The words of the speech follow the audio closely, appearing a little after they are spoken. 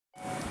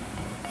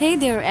Hey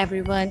there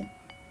everyone!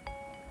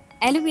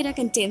 Aloe vera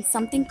contains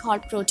something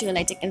called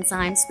proteolytic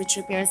enzymes which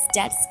repairs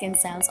dead skin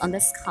cells on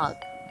the scalp.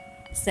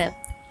 So,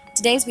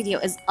 today's video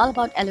is all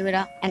about aloe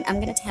vera and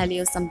I'm gonna tell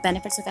you some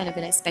benefits of aloe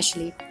vera,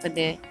 especially for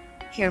the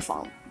hair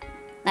fall.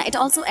 Now, it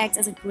also acts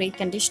as a great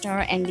conditioner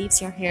and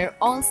leaves your hair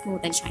all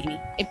smooth and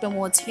shiny. It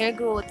promotes hair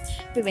growth,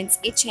 prevents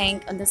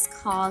itching on the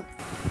scalp,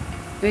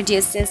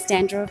 reduces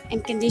dandruff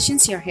and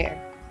conditions your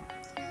hair.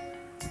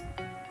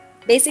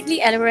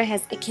 Basically, aloe vera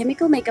has a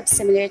chemical makeup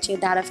similar to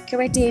that of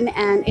keratin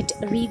and it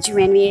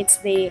rejuvenates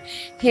the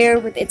hair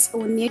with its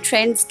own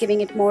nutrients,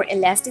 giving it more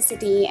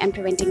elasticity and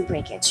preventing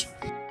breakage.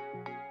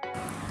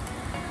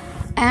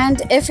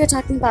 And if you're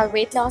talking about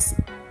weight loss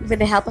with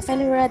the help of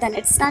aloe vera, then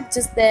it's not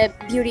just the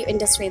beauty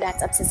industry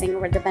that's obsessing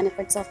over the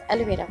benefits of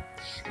aloe vera.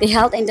 The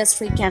health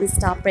industry can't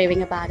stop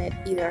raving about it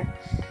either,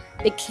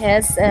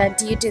 because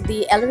due to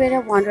the aloe vera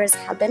wondrous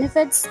health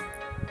benefits,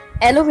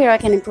 aloe vera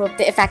can improve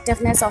the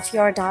effectiveness of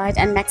your diet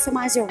and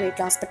maximize your weight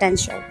loss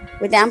potential.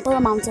 With ample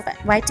amounts of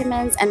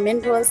vitamins and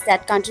minerals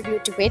that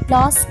contribute to weight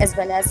loss, as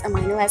well as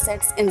amino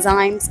acids,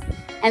 enzymes,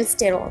 and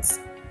sterols,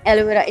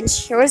 aloe vera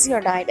ensures your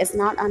diet is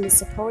not only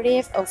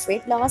supportive of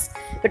weight loss,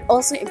 but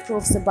also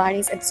improves the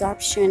body's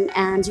absorption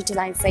and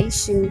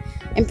utilization,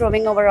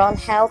 improving overall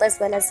health as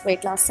well as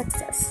weight loss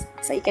success.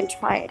 So you can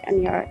try it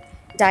on your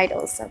diet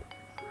also.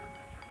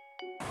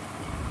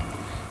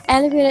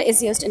 Aloe vera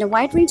is used in a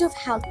wide range of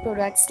health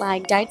products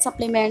like diet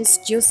supplements,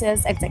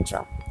 juices,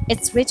 etc.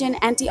 It's rich in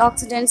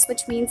antioxidants,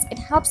 which means it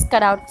helps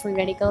cut out free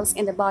radicals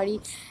in the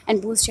body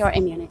and boost your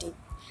immunity.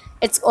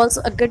 It's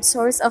also a good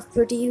source of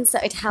protein, so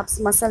it helps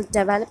muscle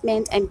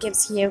development and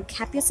gives you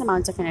copious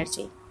amounts of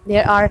energy.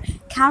 There are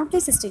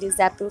countless studies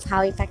that prove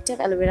how effective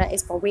aloe vera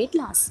is for weight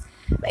loss,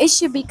 but it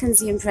should be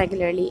consumed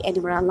regularly and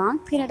over a long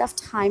period of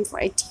time for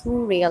it to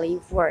really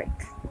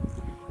work.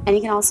 And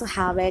you can also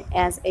have it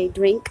as a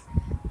drink,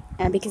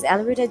 because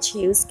aloe vera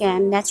juice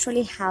can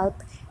naturally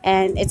help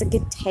and it's a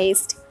good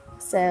taste,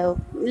 so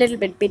a little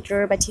bit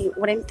bitter, but you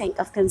wouldn't think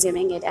of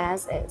consuming it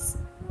as is.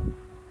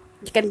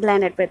 You can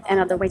blend it with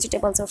another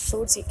vegetables or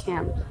fruits you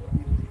can.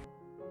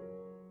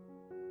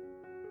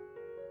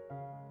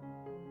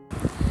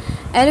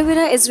 Aloe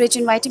vera is rich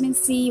in vitamin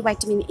C,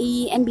 vitamin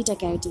E and beta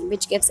carotene,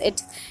 which gives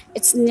it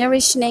its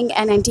nourishing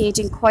and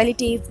anti-aging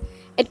qualities.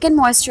 It can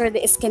moisturize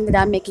the skin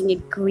without making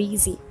it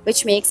greasy,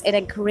 which makes it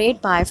a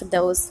great buy for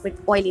those with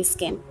oily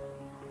skin.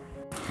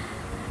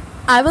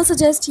 I will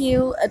suggest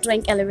you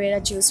drink aloe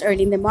vera juice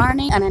early in the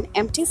morning on an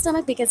empty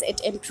stomach because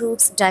it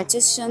improves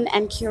digestion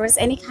and cures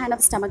any kind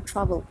of stomach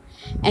trouble.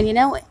 And you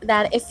know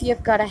that if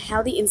you've got a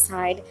healthy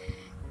inside,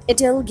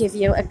 it'll give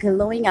you a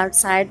glowing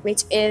outside,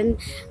 which in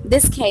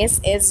this case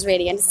is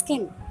radiant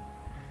skin.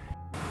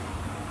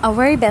 A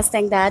very best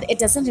thing that it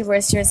doesn't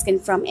reverse your skin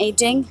from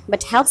aging,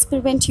 but helps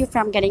prevent you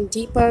from getting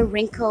deeper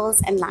wrinkles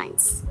and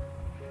lines.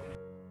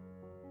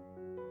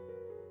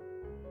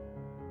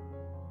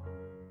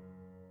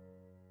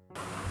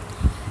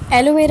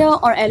 Aloe vera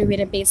or aloe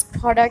vera based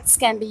products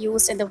can be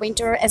used in the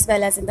winter as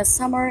well as in the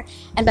summer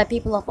and by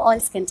people of all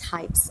skin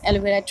types. Aloe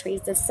vera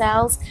treats the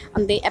cells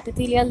on the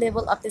epithelial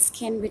level of the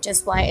skin, which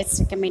is why it's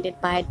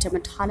recommended by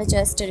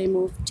dermatologists to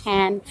remove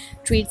tan,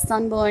 treat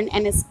sunburn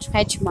and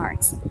stretch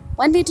marks.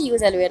 One way to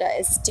use aloe vera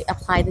is to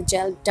apply the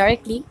gel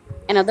directly.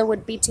 Another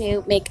would be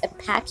to make a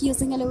pack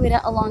using aloe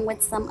vera along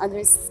with some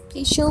other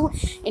special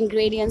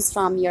ingredients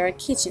from your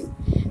kitchen.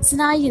 So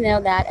now you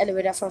know that aloe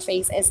vera for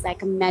face is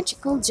like a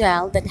magical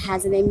gel that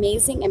has an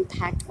amazing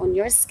impact on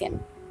your skin.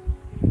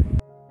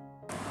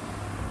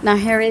 Now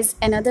here is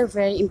another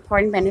very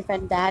important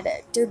benefit, that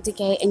tooth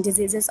decay and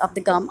diseases of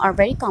the gum are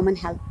very common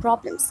health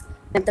problems.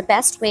 And the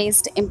best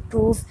ways to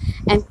improve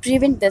and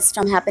prevent this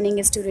from happening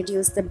is to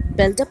reduce the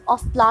buildup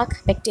of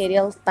plaque,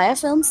 bacterial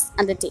biofilms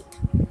on the teeth.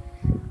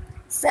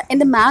 So in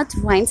the mouth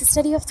rinse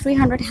study of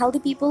 300 healthy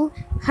people,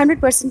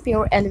 100%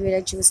 pure aloe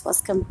vera juice was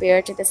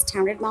compared to the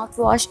standard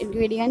mouthwash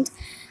ingredient,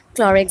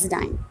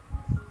 chlorhexidine.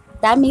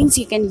 That means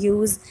you can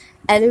use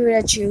aloe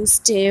vera juice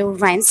to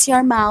rinse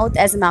your mouth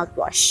as a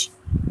mouthwash.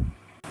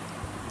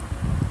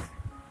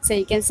 So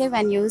you can say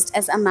when used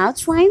as a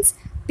mouth rinse,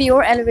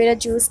 pure aloe vera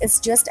juice is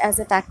just as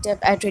effective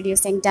at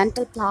reducing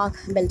dental plaque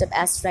buildup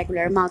as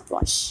regular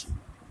mouthwash.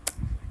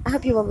 I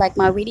hope you will like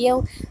my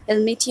video.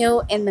 We'll meet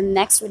you in the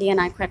next video,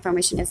 and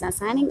Quackformation is now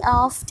signing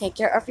off. Take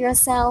care of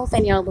yourself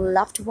and your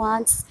loved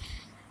ones.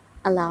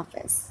 Allah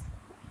Hafiz.